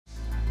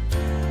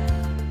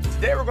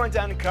Today we're going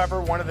to uncover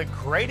one of the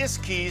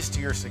greatest keys to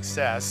your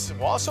success.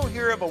 We'll also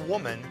hear of a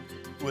woman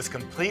who was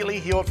completely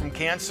healed from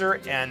cancer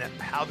and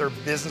how their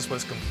business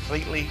was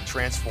completely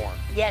transformed.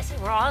 Yes,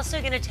 and we're also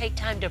going to take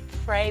time to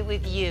pray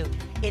with you.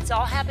 It's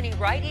all happening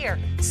right here,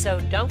 so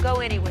don't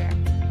go anywhere.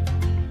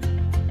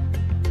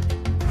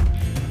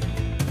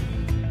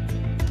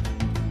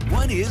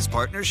 What is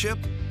partnership?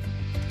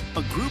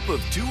 A group of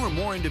two or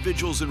more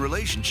individuals in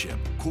relationship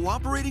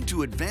cooperating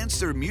to advance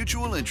their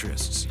mutual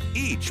interests,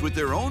 each with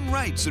their own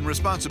rights and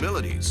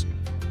responsibilities.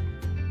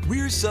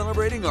 We're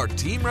celebrating our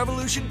Team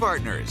Revolution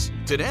partners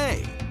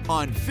today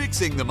on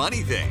Fixing the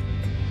Money Thing.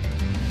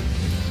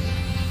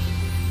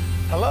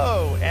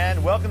 Hello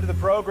and welcome to the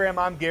program.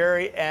 I'm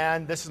Gary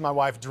and this is my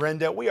wife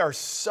Drenda. We are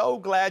so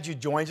glad you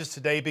joined us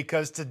today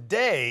because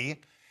today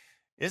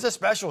is a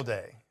special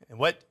day. And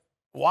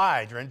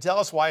why, Drenda? Tell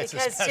us why it's a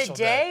special day. Because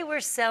today we're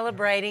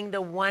celebrating the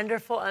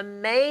wonderful,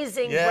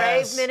 amazing,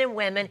 brave men and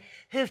women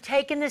who've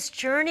taken this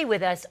journey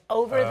with us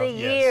over the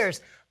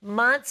years,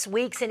 months,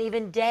 weeks, and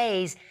even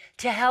days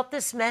to help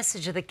this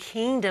message of the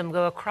kingdom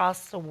go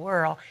across the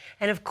world.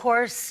 And of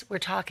course, we're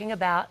talking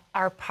about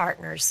our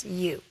partners,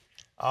 you.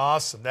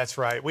 Awesome, that's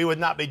right. We would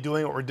not be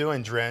doing what we're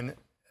doing, Dren,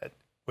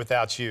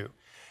 without you.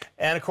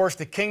 And of course,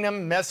 the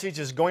kingdom message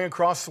is going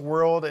across the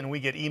world and we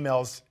get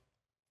emails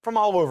from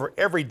all over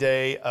every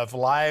day of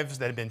lives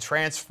that have been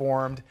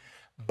transformed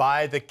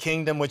by the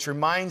kingdom, which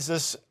reminds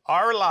us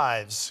our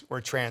lives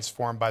were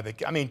transformed by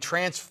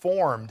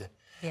transformed.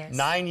 Yes.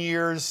 9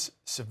 years,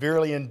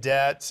 severely in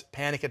debt,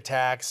 panic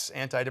attacks,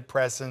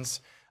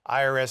 antidepressants,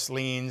 IRS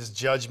liens,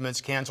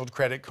 judgments, canceled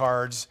credit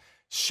cards,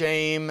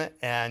 shame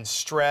and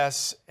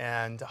stress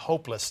and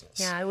hopelessness.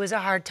 Yeah, it was a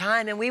hard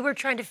time. And we were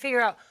trying to figure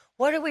out,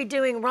 what are we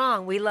doing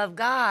wrong? We love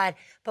God,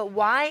 but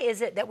why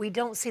is it that we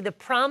don't see the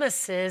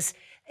promises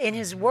in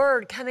His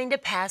Word coming to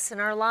pass in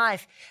our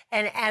life?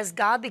 And as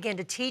God began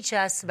to teach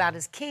us about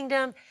His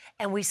kingdom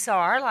and we saw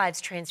our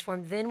lives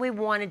transformed, then we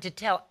wanted to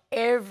tell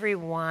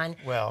everyone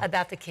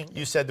about the kingdom.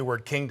 You said the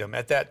word kingdom.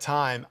 At that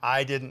time,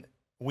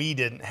 we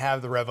didn't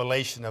have the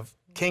revelation of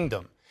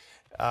kingdom.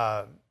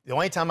 The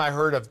only time I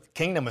heard of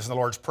kingdom was in the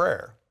Lord's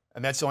Prayer,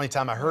 and that's the only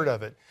time I heard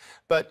of it.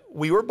 But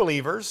we were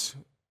believers.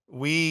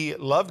 We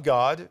loved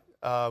God.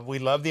 We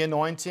loved the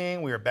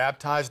anointing. We were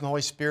baptized in the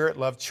Holy Spirit,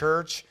 loved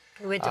church.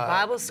 We went to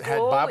Bible school.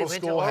 Had Bible we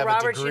school, went to have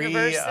Roberts a degree,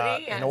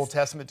 University. An Old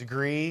Testament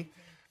degree,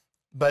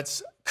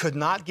 but could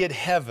not get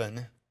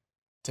heaven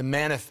to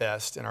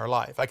manifest in our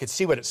life. I could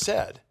see what it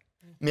said.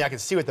 I mean, I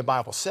could see what the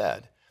Bible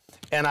said,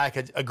 and I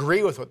could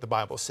agree with what the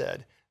Bible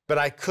said, but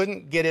I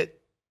couldn't get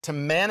it to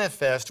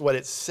manifest what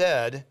it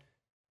said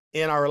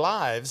in our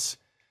lives,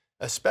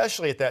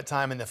 especially at that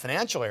time in the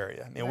financial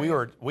area. I mean, we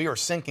were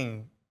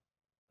sinking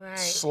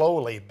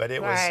slowly, but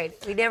it was...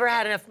 We never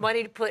had enough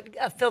money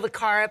to fill the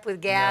car up with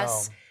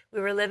gas. No. We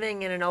were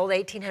living in an old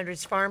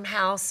 1800s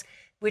farmhouse,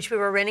 which we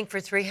were renting for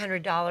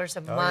 $300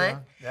 a month.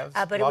 Yeah.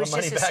 But it was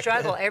just a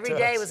struggle. Every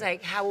day was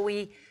like, how will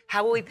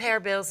we pay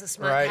our bills this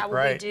month? How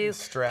will we do?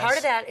 Stress. Part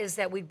of that is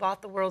that we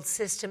bought the world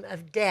system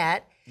of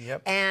debt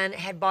and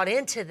had bought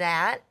into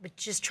that, but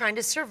just trying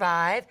to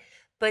survive.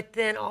 But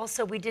then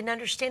also we didn't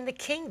understand the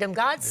kingdom,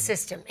 God's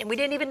system, and we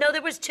didn't even know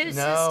there was two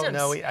systems.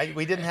 No,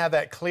 we didn't have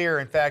that clear.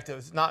 In fact, it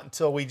was not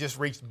until we just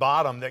reached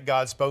bottom that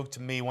God spoke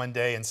to me one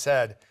day and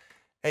said,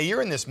 hey,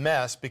 you're in this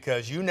mess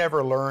because you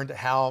never learned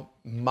how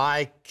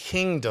my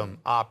kingdom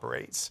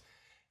operates.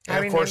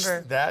 And of course,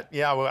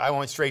 I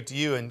went straight to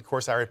you, and of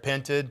course I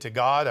repented to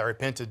God, I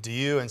repented to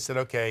you and said,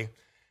 okay,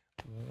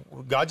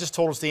 God just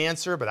told us the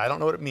answer, but I don't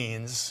know what it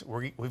means.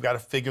 We've got to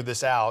figure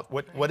this out.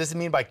 What does it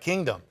mean by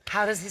kingdom?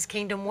 How does His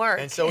kingdom work?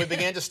 And so we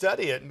began to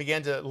study it and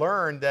began to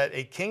learn that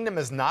a kingdom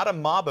is not a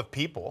mob of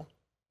people,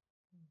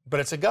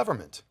 but it's a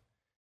government.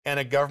 And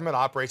a government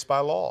operates by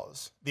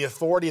laws. The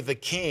authority of the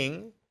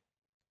king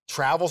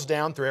travels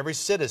down through every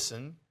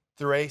citizen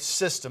through a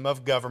system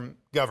of government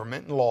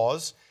and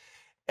laws.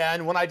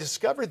 And when I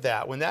discovered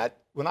that,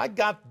 when I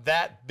got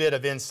that bit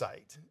of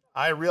insight,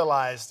 I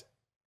realized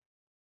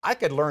I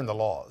could learn the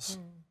laws.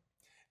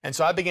 And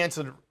so I began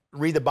to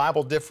read the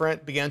Bible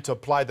different, began to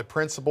apply the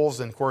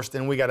principles, and of course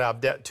then we got out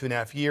of debt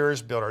 2.5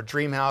 years, built our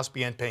dream house,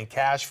 began paying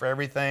cash for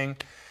everything,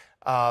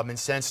 and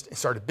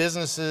started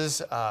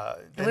businesses. And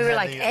we were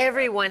like,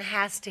 everyone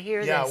has to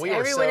hear this.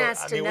 Everyone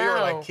has to know. We were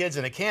like kids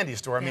in a candy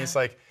store. I mean, it's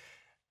like,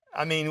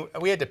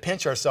 we had to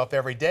pinch ourselves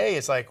every day.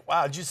 It's like,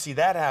 wow, did you see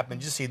that happen?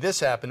 Did you see this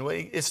happen?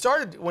 It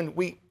started when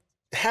we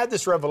had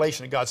this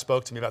revelation that God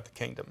spoke to me about the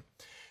kingdom.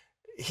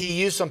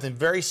 He used something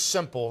very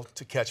simple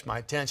to catch my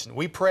attention.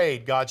 We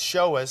prayed, God,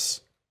 show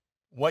us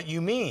what you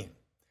mean.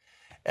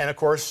 And of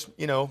course,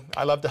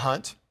 I love to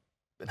hunt.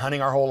 Been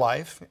hunting our whole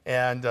life.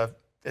 And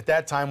at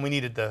that time, we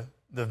needed the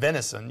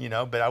venison,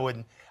 but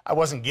I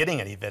wasn't getting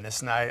any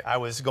venison. I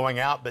was going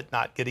out, but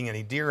not getting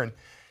any deer. And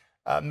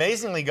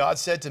amazingly, God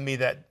said to me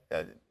that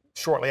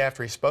shortly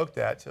after He spoke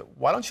that,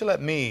 why don't you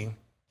let me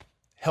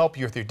help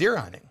you with your deer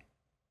hunting?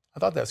 I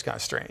thought that was kind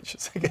of strange.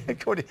 It's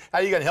like, how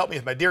are you going to help me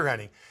with my deer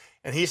hunting?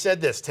 And He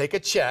said this, take a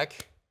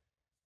check,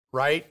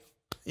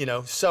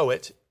 sew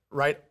it,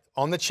 write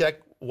on the check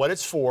what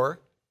it's for,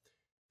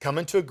 come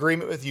into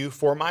agreement with you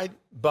for my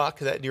buck,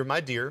 that deer,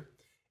 my deer,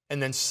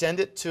 and then send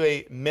it to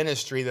a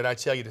ministry that I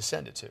tell you to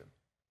send it to.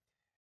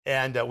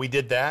 And we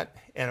did that.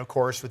 And of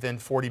course, within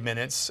 40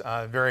 minutes,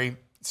 very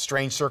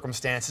strange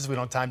circumstances we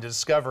don't have time to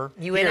discover.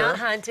 You went out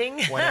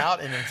hunting. Went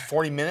out, and in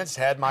 40 minutes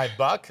had my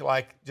buck,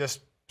 like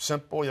just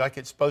simple, like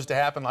it's supposed to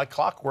happen, like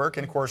clockwork.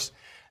 And of course,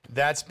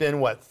 that's been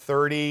what,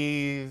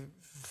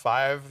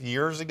 35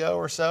 years ago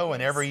or so,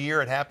 and every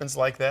year it happens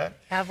like that.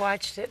 I've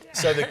watched it.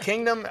 So the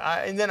kingdom,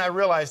 and then I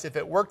realized if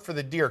it worked for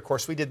the deer, of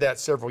course, we did that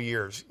several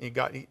years. You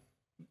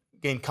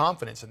gained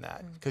confidence in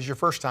that, because your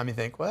first time you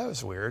think, well, that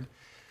was weird.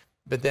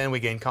 But then we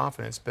gained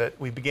confidence. But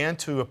we began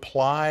to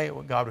apply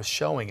what God was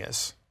showing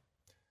us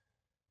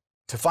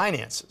to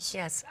finances.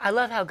 Yes, I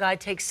love how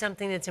God takes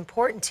something that's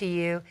important to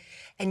you,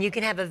 and you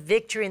can have a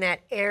victory in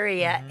that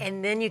area,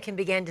 and then you can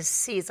begin to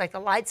see, it's like the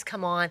lights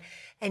come on,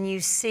 and you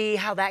see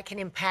how that can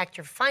impact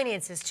your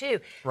finances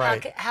too.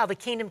 Right. How the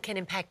kingdom can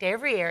impact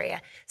every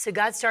area. So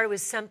God started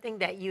with something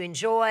that you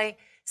enjoy,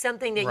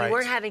 something that Right. you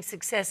weren't having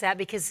success at,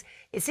 because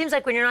it seems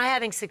like when you're not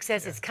having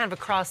success, it's kind of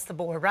across the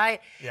board,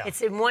 right? Yeah.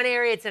 It's in one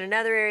area, it's in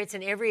another area, it's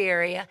in every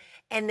area.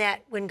 And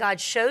that when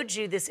God showed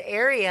you this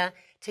area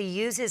to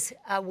use his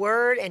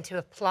word and to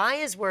apply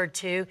his word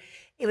to,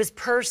 it was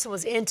personal, it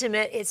was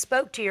intimate, it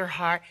spoke to your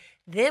heart.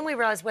 Then we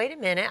realized, wait a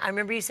minute, I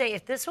remember you saying,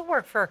 if this will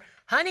work for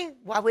hunting,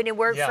 why wouldn't it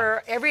work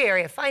for every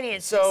area,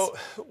 finances? So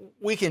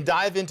we can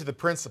dive into the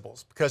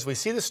principles, because we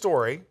see the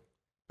story,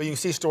 but you can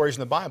see stories in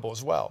the Bible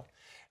as well.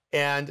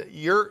 And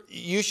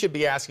you should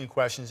be asking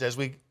questions as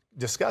we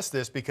discuss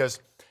this, because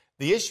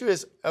the issue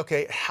is,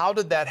 okay, how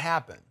did that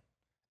happen?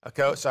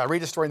 Okay, so I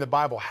read a story in the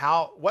Bible,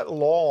 what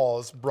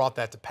laws brought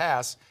that to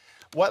pass?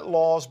 What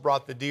laws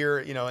brought the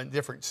deer, in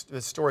different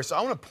stories? So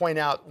I want to point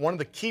out one of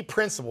the key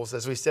principles,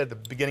 as we said at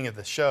the beginning of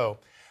the show,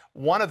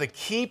 one of the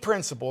key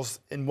principles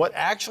in what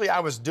actually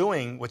I was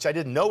doing, which I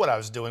didn't know what I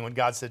was doing when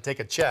God said,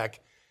 take a check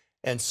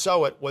and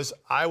sow it, was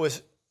I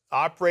was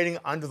operating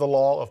under the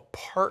law of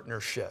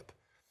partnership.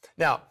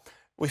 Now,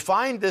 we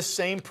find this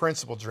same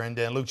principle,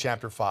 Drenda, in Luke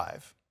chapter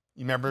 5.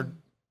 You remember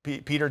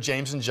Peter,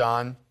 James, and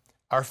John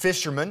are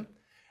fishermen,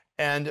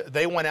 and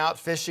they went out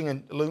fishing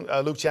in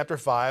Luke chapter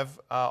 5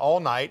 all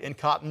night and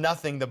caught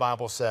nothing, the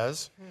Bible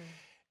says.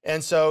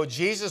 And so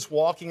Jesus,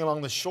 walking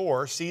along the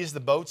shore, sees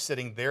the boat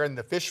sitting there, and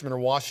the fishermen are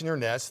washing their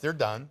nets. They're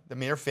done. I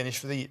mean, they're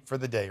finished for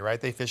the day,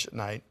 right? They fish at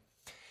night.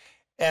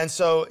 And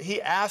so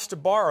he asked to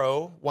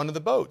borrow one of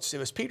the boats. It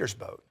was Peter's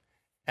boat.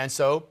 And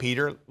so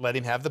Peter let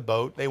him have the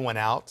boat. They went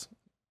out.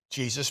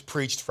 Jesus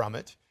preached from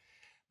it.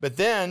 But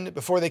then,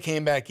 before they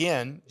came back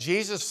in,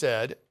 Jesus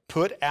said,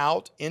 put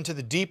out into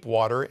the deep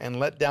water and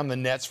let down the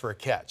nets for a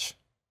catch.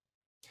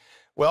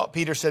 Well,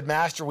 Peter said,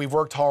 Master, we've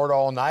worked hard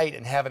all night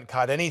and haven't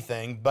caught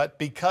anything, but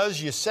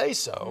because you say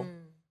so,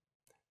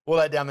 we'll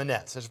let down the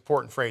nets. That's an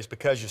important phrase,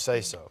 because you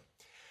say so.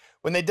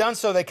 When they'd done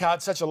so, they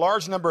caught such a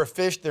large number of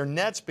fish, their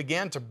nets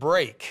began to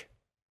break.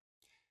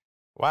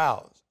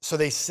 Wow. So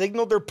they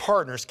signaled their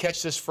partners,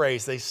 catch this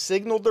phrase, they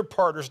signaled their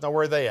partners. Now,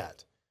 where are they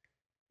at?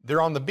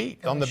 They're on the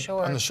beach, on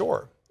the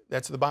shore.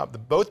 That's the Bible.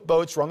 Both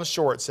boats were on the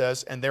shore, it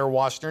says, and they were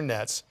washing their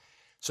nets.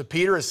 So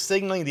Peter is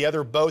signaling the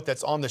other boat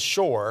that's on the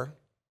shore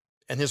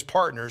and his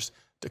partners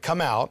to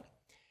come out.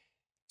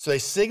 So they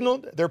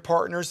signaled their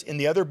partners in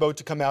the other boat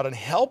to come out and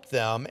help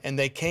them, and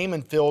they came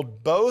and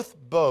filled both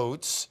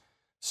boats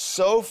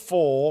so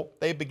full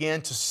they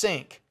began to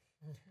sink.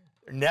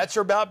 Their nets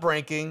are about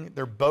breaking.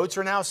 Their boats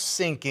are now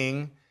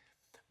sinking.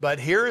 But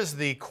here is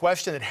the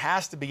question that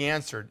has to be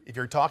answered. If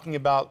you're talking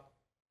about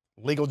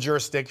legal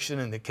jurisdiction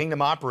and the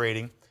kingdom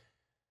operating,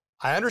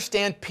 I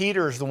understand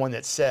Peter is the one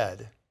that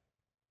said,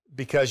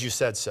 because you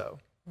said so.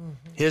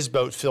 His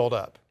boat filled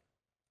up.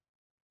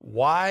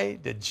 Why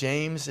did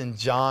James and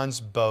John's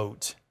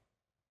boat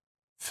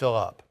fill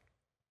up?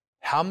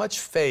 How much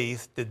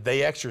faith did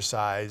they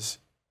exercise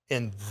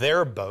in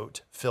their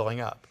boat filling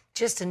up?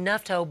 Just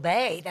enough to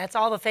obey. That's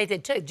all the faith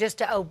it took, just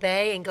to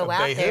obey and go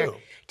out there. Who?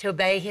 To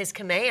obey his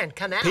command,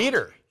 come out.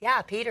 Peter.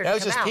 Yeah, Peter. That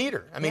was just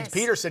Peter. I mean,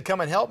 Peter said,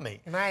 come and help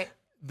me. Right.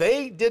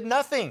 They did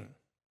nothing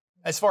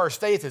as far as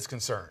faith is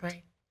concerned.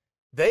 Right.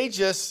 They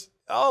just,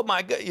 oh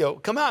my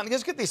God, come out and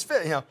just get these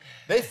fish.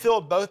 They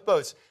filled both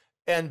boats,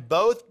 and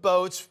both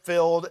boats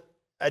filled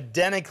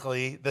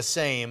identically the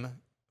same,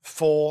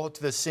 full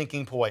to the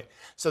sinking point.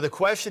 So the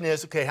question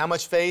is, okay, how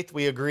much faith?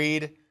 We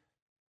agreed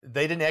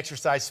they didn't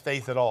exercise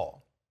faith at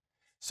all.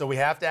 So we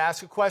have to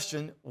ask a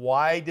question,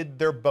 why did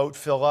their boat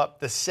fill up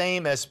the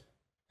same as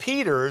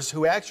Peter's,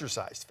 who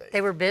exercised faith?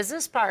 They were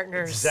business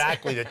partners.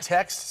 Exactly. The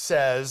text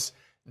says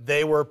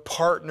they were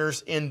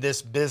partners in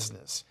this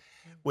business.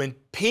 When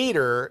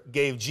Peter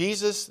gave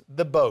Jesus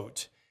the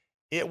boat,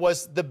 it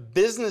was the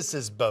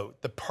business's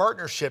boat, the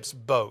partnership's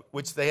boat,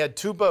 which they had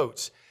two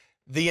boats.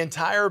 The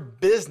entire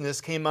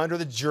business came under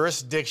the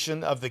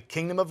jurisdiction of the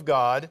kingdom of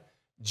God,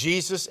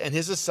 Jesus and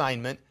his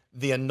assignment.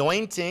 The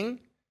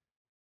anointing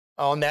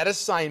on that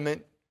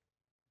assignment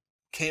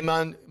came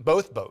on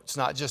both boats,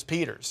 not just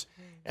Peter's.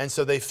 And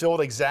so they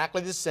filled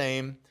exactly the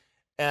same.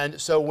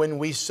 And so when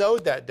we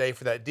sowed that day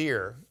for that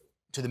deer,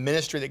 to the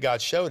ministry that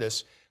God showed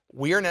us,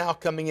 we are now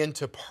coming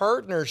into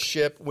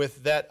partnership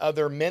with that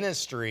other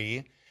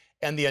ministry,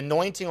 and the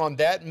anointing on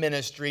that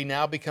ministry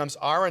now becomes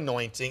our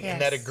anointing,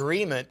 and that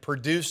agreement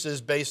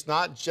produces based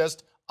not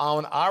just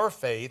on our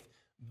faith,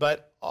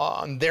 but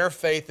on their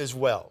faith as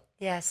well.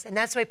 Yes, and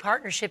that's the way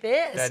partnership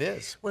is. That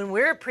is. When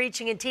we're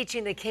preaching and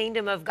teaching the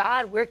kingdom of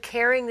God, we're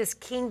carrying this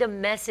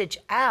kingdom message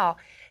out.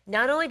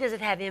 Not only does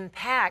it have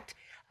impact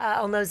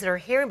on those that are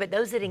hearing, but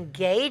those that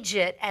engage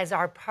it as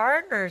our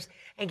partners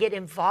and get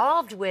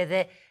involved with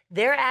it,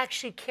 they're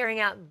actually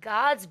carrying out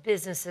God's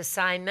business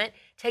assignment,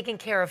 taking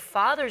care of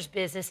Father's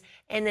business,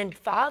 and then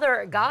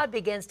God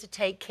begins to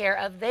take care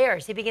of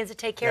theirs. He begins to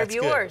take care of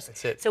yours.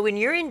 That's it. So when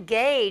you're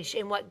engaged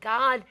in what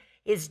God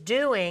is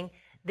doing,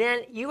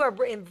 then you are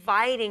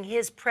inviting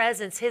His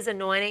presence, His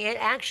anointing, and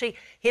actually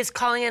His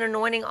calling and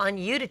anointing on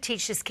you to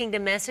teach this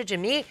kingdom message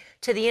and me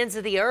to the ends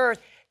of the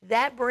earth.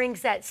 That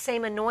brings that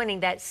same anointing,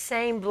 that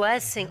same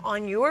blessing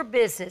on your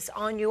business,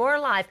 on your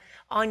life,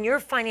 on your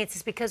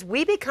finances, because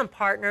we become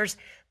partners,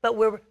 but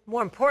we're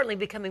more importantly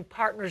becoming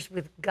partners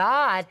with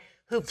God,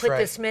 who put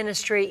this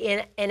ministry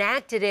in,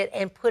 enacted it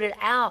and put it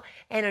out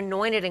and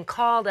anointed and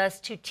called us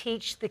to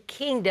teach the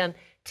kingdom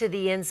to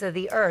the ends of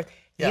the earth.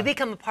 Yeah. You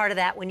become a part of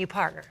that when you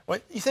partner.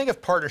 When you think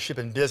of partnership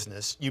in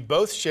business, you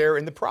both share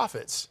in the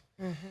profits.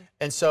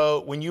 And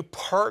so when you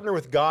partner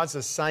with God's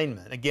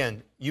assignment,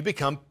 again, you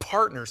become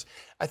partners.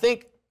 I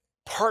think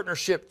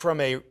partnership from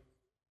a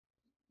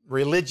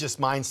religious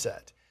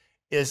mindset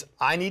is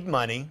I need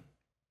money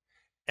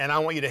and I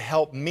want you to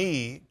help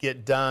me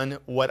get done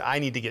what I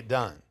need to get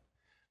done.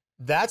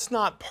 That's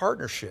not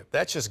partnership.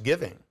 That's just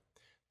giving.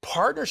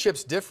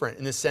 Partnership's different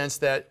in the sense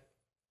that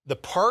the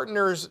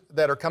partners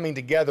that are coming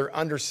together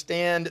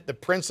understand the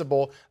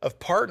principle of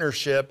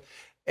partnership.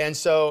 And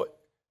so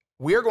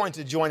we're going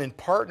to join in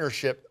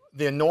partnership.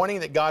 The anointing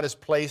that God has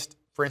placed,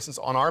 for instance,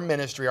 on our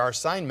ministry, our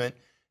assignment,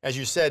 as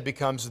you said,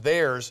 becomes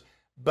theirs.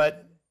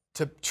 But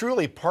to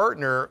truly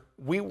partner,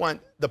 we want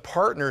the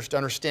partners to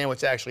understand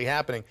what's actually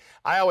happening.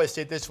 I always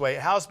say it this way: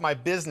 how's my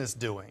business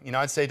doing? You know,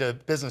 I'd say to a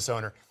business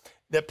owner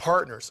that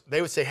partners,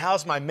 they would say,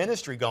 how's my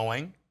ministry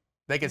going?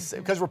 They could say,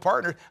 because we're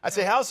partners, I'd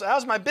say,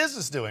 how's my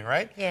business doing,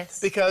 right?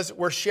 Yes. Because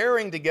we're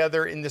sharing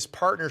together in this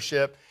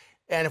partnership.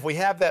 And if we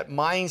have that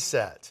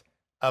mindset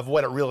of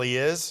what it really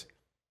is,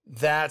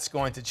 that's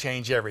going to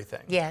change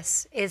everything.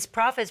 Yes, it's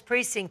prophets,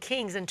 priests, and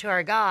kings unto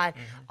our God,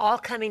 all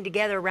coming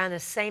together around the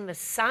same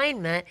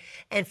assignment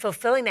and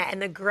fulfilling that.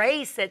 And the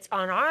grace that's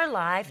on our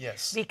life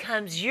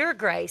becomes your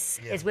grace,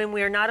 is when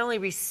we are not only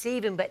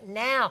receiving, but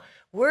now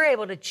we're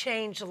able to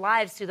change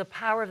lives through the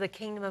power of the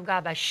kingdom of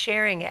God by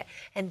sharing it.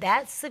 And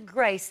that's the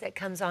grace that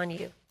comes on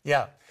you.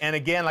 Yeah, and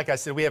again, like I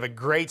said, we have a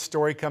great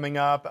story coming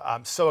up.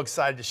 I'm so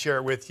excited to share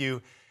it with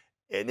you.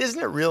 And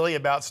isn't it really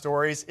about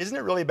stories? Isn't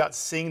it really about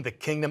seeing the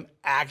kingdom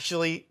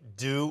actually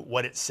do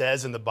what it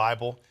says in the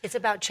Bible? It's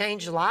about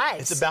changed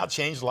lives. It's about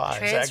changed lives.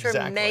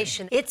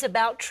 Transformation. Exactly. It's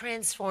about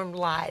transformed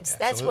lives.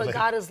 Absolutely. That's what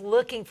God is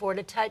looking for,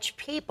 to touch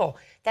people.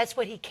 That's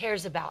what He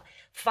cares about.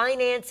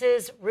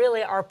 Finances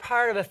really are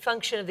part of a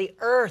function of the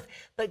earth,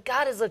 but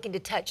God is looking to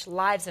touch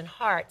lives and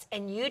hearts.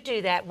 And you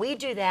do that, we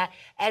do that,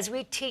 as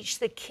we teach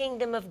the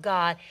kingdom of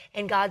God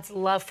and God's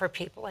love for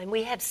people. And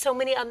we have so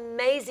many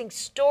amazing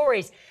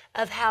stories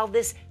of how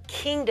this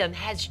kingdom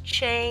has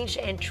changed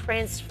and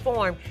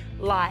transformed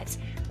lives.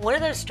 One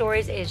of those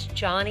stories is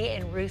Johnny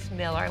and Ruth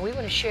Miller, and we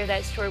want to share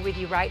that story with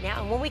you right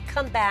now. And when we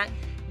come back,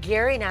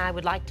 Gary and I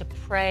would like to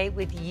pray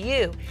with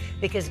you,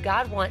 because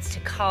God wants to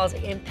cause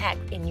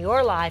impact in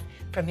your life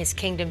from His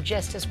kingdom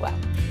just as well.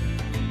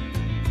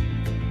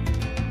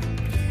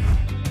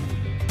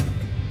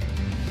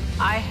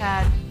 I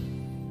had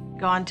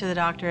gone to the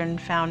doctor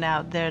and found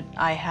out that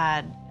I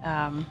had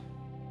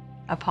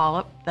a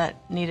polyp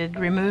that needed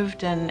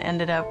removed, and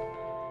ended up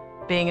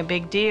being a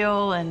big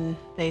deal. And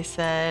they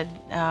said,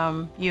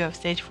 you have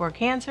stage 4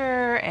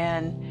 cancer,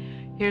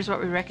 and here's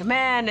what we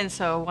recommend. And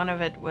so one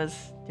of it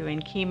was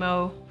doing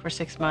chemo for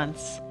 6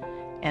 months,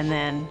 and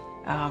then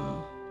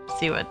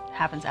see what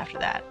happens after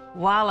that.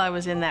 While I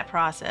was in that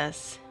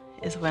process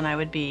is when I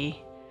would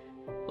be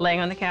laying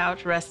on the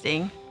couch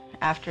resting.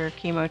 After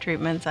chemo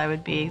treatments, I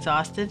would be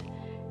exhausted,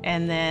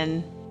 and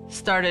then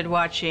started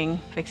watching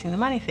Fixing the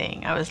Money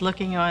Thing. I was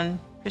looking on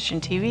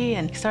Christian TV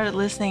and started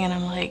listening, and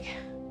I'm like,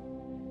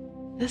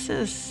 this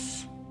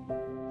is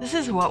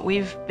what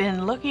we've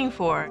been looking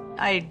for.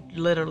 I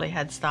literally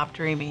had stopped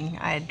dreaming.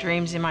 I had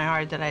dreams in my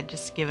heart that I'd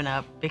just given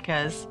up,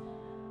 because,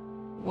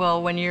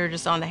 well, when you're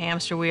just on the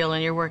hamster wheel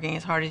and you're working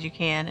as hard as you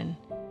can and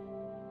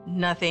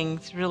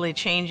nothing's really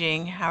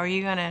changing, how are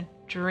you gonna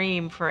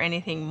dream for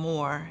anything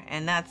more?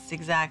 And that's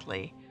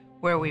exactly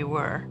where we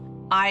were.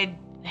 I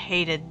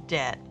hated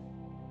debt,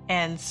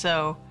 and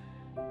so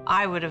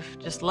I would have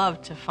just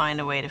loved to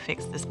find a way to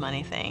fix this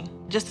money thing.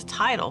 Just the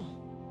title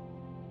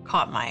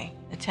caught my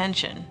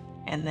attention.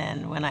 And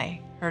then when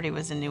I heard he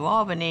was in New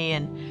Albany,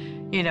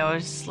 and, you know,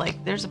 it's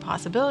like, there's a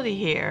possibility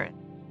here.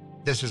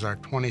 This is our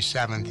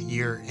 27th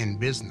year in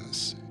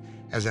business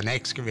as an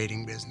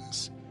excavating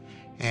business.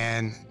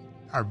 And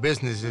our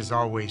business is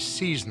always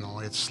seasonal.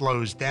 It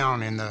slows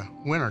down in the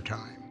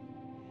wintertime.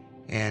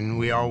 And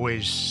we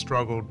always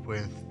struggled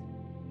with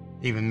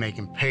even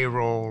making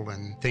payroll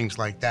and things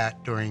like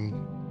that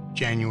during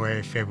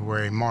January,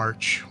 February,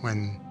 March,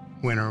 when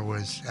winter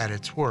was at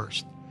its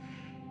worst.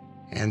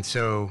 And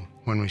so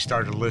when we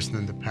started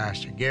listening to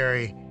Pastor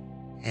Gary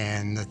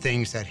and the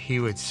things that he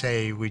would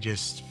say, we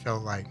just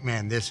felt like,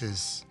 man, this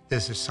is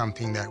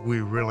something that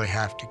we really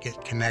have to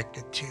get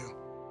connected to.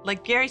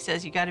 Like Gary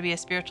says, you got to be a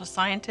spiritual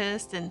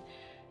scientist and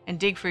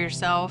dig for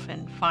yourself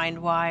and find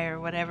why or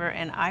whatever.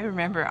 And I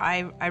remember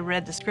I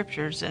read the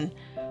scriptures and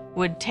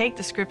would take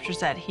the scriptures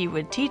that he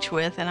would teach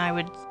with, and I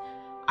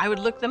would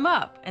look them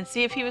up and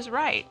see if he was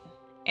right.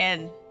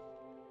 And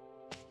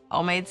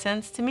all made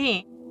sense to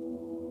me.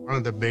 One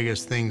of the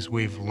biggest things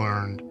we've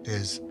learned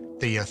is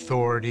the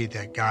authority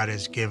that God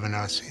has given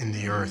us in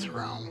the earth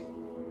realm.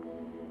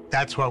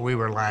 That's what we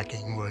were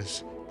lacking,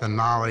 was the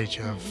knowledge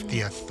of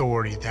the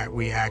authority that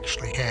we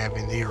actually have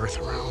in the earth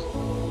realm.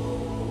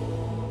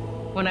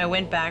 When I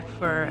went back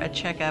for a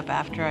checkup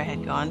after I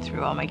had gone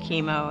through all my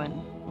chemo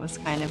and was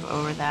kind of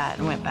over that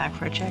and went back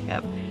for a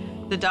checkup,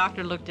 the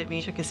doctor looked at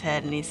me, shook his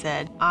head, and he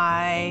said,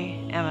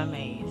 "I am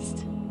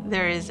amazed.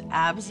 There is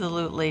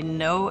absolutely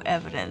no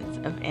evidence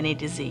of any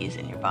disease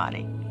in your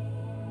body."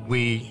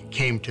 We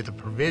came to the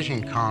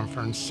Provision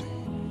Conference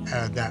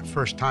that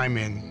first time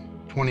in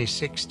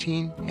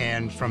 2016,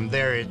 and from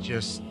there it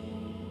just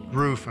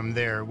grew from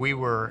there. We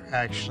were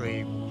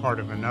actually part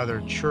of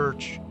another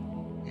church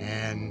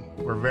and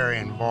were very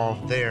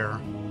involved there.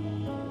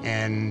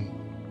 And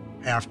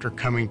after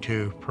coming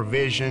to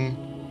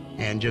Provision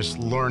and just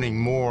learning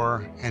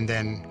more, and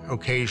then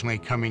occasionally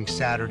coming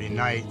Saturday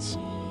nights,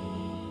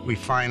 we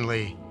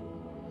finally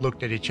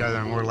looked at each other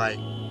and we're like,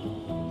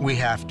 we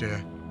have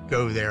to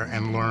go there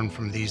and learn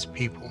from these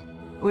people.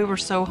 We were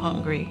so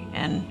hungry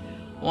and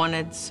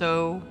wanted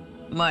so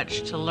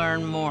much to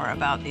learn more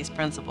about these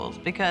principles,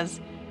 because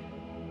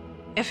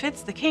if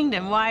it's the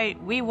kingdom, why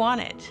we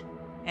want it.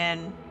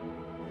 And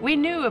we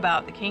knew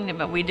about the kingdom,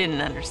 but we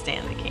didn't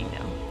understand the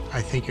kingdom.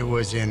 I think it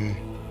was in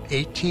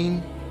 18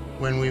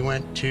 when we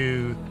went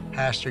to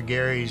Pastor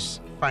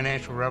Gary's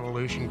Financial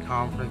Revolution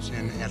Conference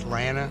in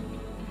Atlanta.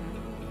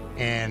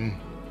 And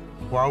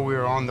while we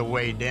were on the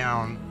way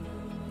down,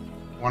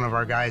 one of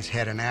our guys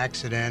had an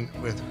accident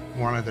with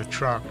one of the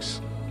trucks.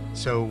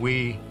 So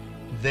we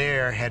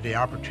there had the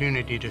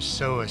opportunity to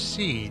sow a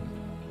seed,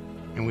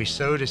 and we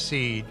sowed a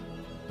seed,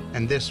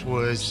 and this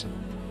was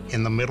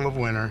in the middle of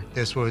winter.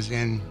 This was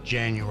in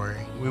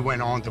January. We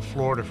went on to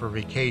Florida for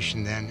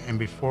vacation then, and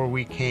before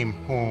we came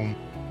home,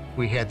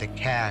 we had the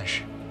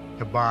cash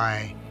to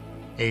buy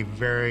a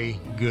very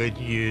good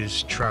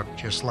used truck,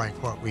 just like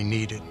what we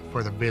needed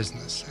for the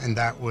business. And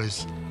that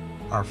was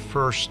our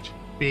first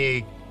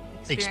big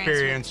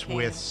experience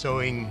with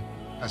sowing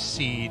a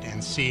seed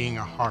and seeing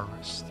a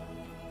harvest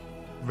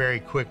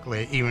very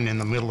quickly, even in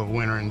the middle of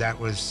winter. And that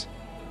was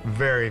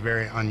very,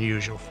 very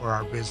unusual for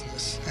our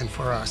business and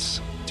for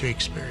us to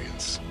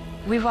experience.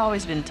 We've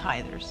always been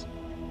tithers.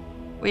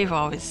 We've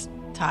always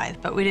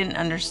tithed, but we didn't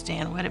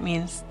understand what it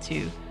means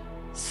to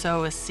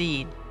sow a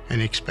seed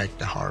and expect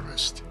a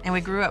harvest. And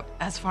we grew up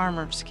as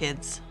farmers'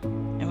 kids,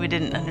 and we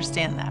didn't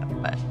understand that,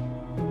 but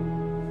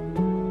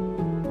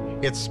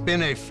it's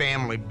been a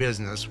family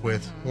business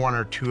with one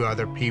or two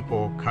other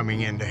people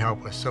coming in to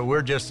help us. So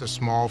we're just a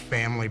small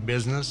family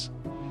business.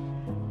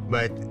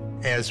 But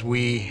as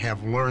we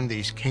have learned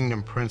these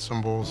kingdom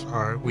principles,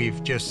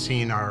 we've just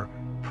seen our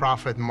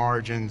profit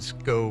margins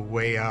go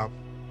way up,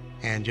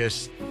 and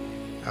just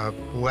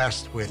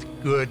blessed with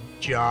good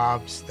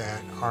jobs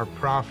that are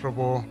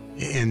profitable.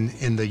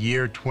 In the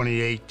year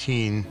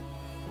 2018,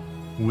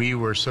 we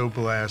were so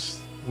blessed.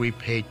 We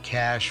paid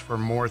cash for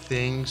more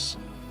things,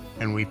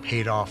 and we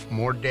paid off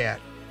more debt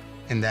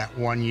in that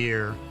 1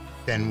 year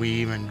than we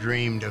even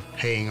dreamed of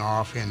paying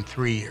off in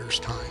 3 years'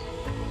 time.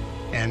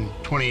 And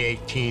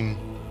 2018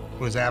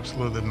 was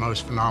absolutely the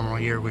most phenomenal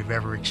year we've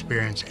ever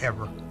experienced,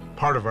 ever.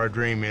 Part of our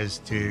dream is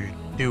to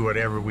do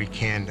whatever we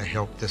can to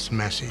help this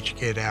message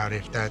get out,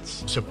 if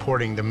that's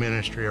supporting the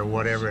ministry or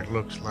whatever it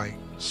looks like.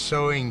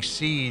 Sowing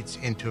seeds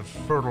into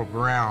fertile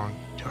ground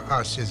to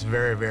us is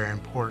very, very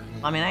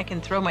important. I mean, I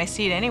can throw my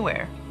seed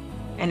anywhere,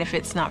 and if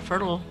it's not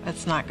fertile,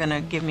 it's not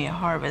gonna give me a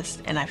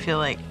harvest. And I feel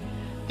like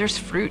there's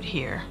fruit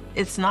here.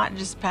 It's not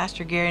just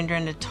Pastor Gary and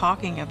Drenda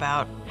talking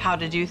about how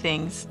to do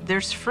things.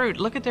 There's fruit.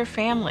 Look at their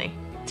family.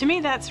 To me,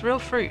 that's real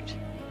fruit.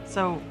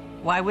 So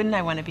why wouldn't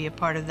I want to be a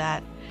part of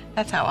that?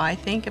 That's how I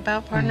think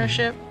about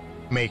partnership.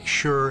 Make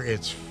sure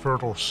it's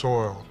fertile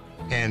soil.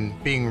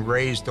 And being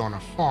raised on a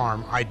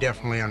farm, I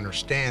definitely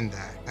understand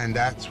that. And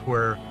that's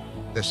where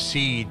the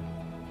seed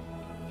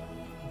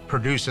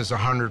produces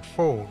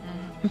 100-fold.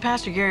 And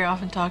Pastor Gary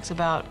often talks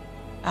about,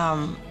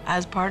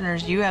 as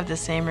partners, you have the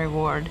same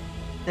reward.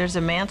 There's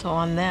a mantle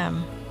on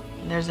them.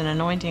 There's an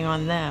anointing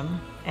on them.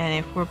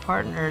 And if we're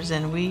partners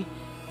and we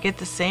get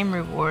the same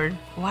reward,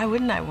 why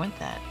wouldn't I want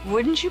that?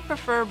 Wouldn't you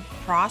prefer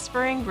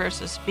prospering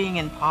versus being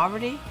in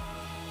poverty?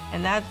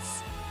 And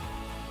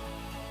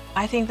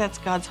I think that's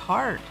God's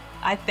heart.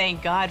 I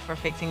thank God for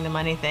fixing the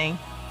money thing,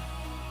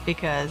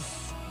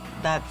 because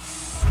that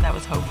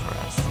was hope for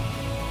us.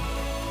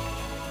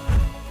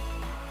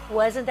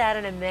 Wasn't that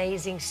an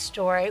amazing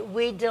story?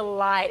 We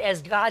delight,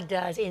 as God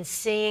does, in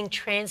seeing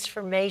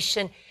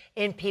transformation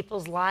in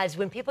people's lives.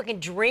 When people can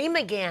dream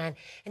again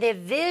and they have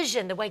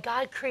vision the way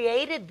God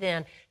created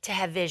them to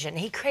have vision.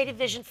 He created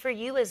vision for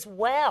you as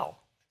well.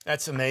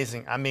 That's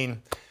amazing. I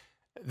mean,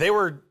 they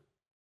were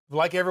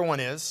like everyone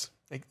is.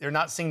 They're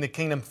not seeing the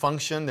kingdom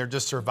function. They're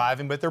just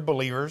surviving, but they're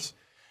believers.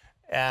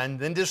 And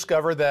then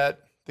discover that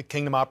the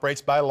kingdom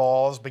operates by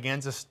laws, began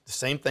to the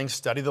same thing,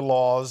 study the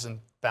laws, and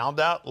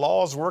found out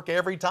laws work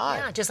every time.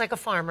 Yeah, just like a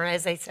farmer,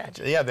 as they said.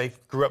 Yeah, they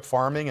grew up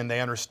farming and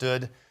they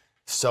understood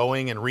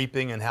sowing and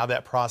reaping and how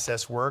that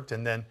process worked.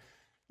 And then,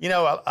 you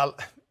know,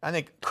 I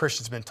think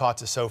Christians have been taught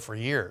to sow for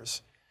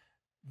years,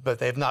 but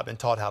they've not been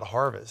taught how to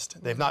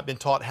harvest. They've not been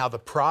taught how the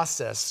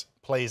process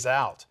plays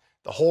out,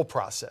 the whole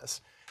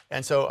process.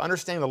 And so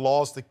understanding the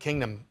laws of the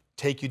kingdom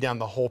take you down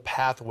the whole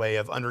pathway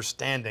of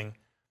understanding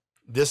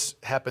this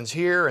happens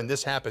here, and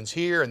this happens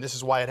here, and this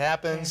is why it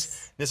happens.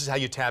 Yes. This is how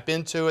you tap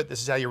into it.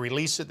 This is how you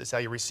release it. This is how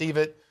you receive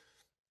it.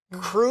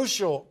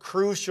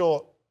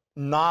 Crucial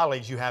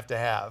knowledge you have to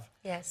have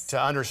to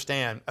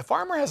understand. A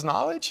farmer has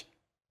knowledge,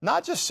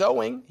 not just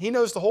sowing. He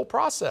knows the whole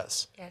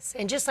process. Yes,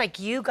 and just like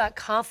you got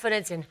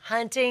confidence in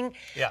hunting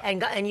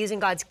and using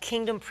God's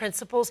kingdom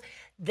principles,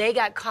 they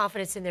got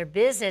confidence in their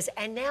business.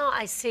 And now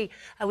I see,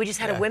 we just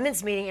had a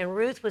women's meeting, and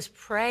Ruth was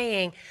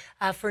praying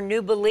for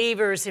new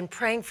believers and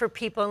praying for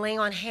people and laying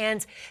on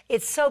hands.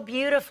 It's so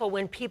beautiful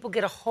when people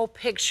get a whole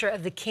picture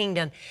of the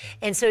kingdom.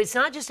 And so it's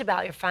not just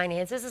about your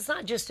finances. It's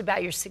not just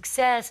about your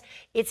success.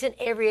 It's in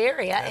every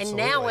area.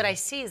 Absolutely. And now what I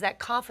see is that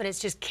confidence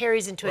just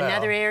carries into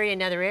another area.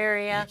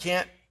 You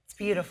can't. It's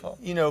beautiful.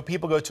 You know,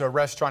 people go to a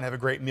restaurant, have a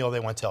great meal, they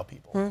want to tell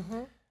people.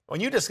 When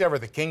you discover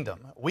the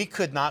kingdom, we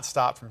could not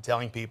stop from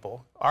telling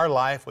people. Our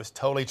life was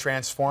totally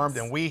transformed,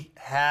 and we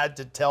had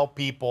to tell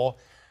people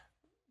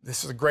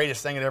this is the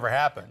greatest thing that ever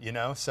happened, you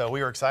know? So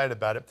we were excited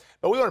about it.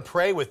 But we want to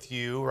pray with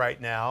you right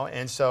now.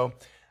 And so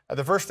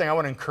the first thing I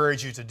want to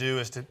encourage you to do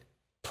is to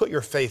put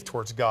your faith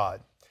towards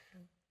God.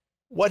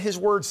 What His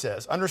Word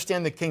says,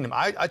 understand the kingdom.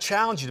 I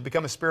challenge you to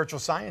become a spiritual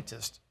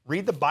scientist.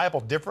 Read the Bible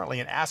differently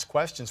and ask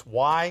questions.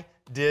 Why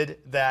did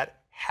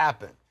that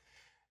happen?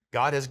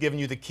 God has given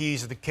you the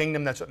keys of the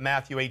kingdom. That's what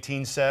Matthew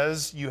 18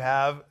 says. You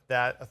have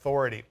that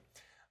authority.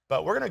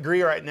 But we're going to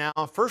agree right now.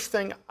 First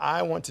thing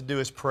I want to do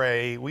is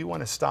pray. We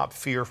want to stop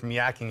fear from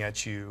yakking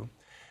at you.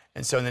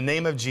 And so in the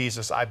name of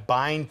Jesus, I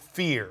bind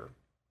fear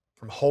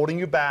from holding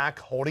you back,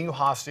 holding you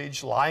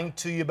hostage, lying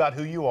to you about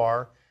who you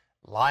are,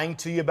 lying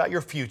to you about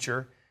your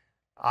future.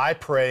 I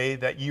pray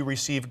that you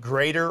receive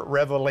greater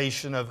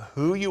revelation of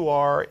who you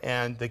are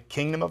and the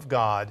kingdom of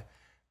God,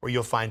 where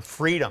you'll find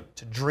freedom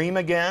to dream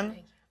again,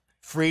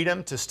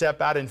 freedom to step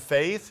out in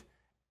faith,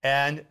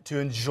 and to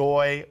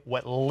enjoy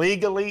what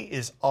legally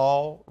is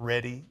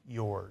already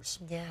yours.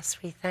 Yes,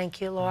 we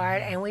thank you,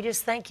 Lord. And we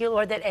just thank you,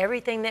 Lord, that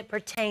everything that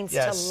pertains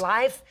to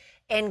life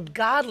and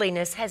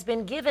godliness has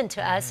been given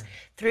to us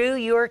through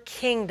your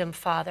kingdom,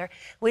 Father.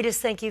 We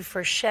just thank you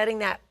for shedding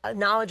that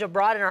knowledge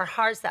abroad in our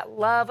hearts, that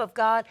love of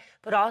God,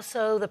 but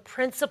also the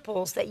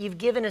principles that you've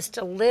given us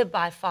to live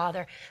by,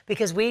 Father,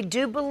 because we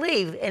do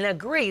believe and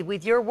agree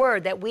with your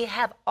word that we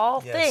have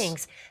all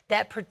things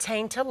that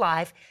pertain to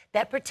life,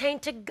 that pertain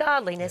to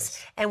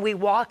godliness, and we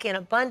walk in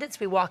abundance,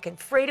 we walk in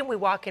freedom, we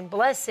walk in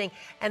blessing,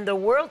 and the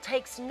world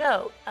takes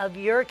note of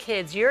your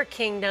kids, your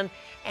kingdom,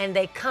 and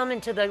they come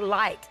into the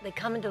light. They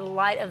come into the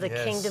light of the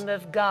kingdom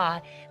of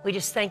God. We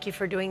just thank you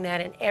for doing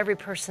that in every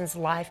person's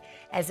life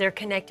as they're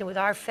connecting with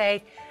our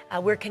faith.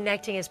 We're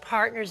connecting as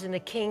partners in the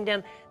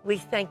kingdom. We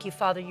thank you,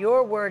 Father.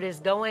 Your word is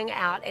going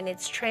out and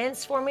it's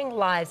transforming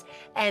lives.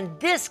 And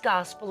this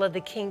gospel of the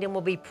kingdom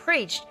will be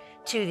preached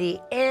to the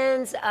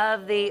ends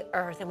of the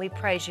earth. And we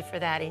praise you for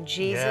that in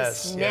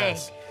Jesus' name.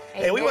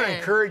 Amen. And we want to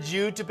encourage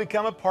you to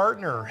become a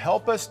partner.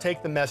 Help us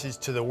take the message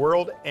to the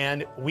world,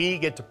 and we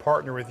get to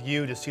partner with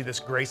you to see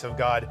this grace of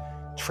God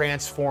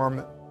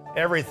transform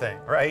everything,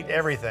 right?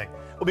 Everything.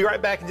 We'll be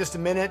right back in just a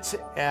minute,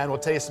 and we'll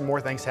tell you some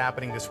more things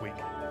happening this week.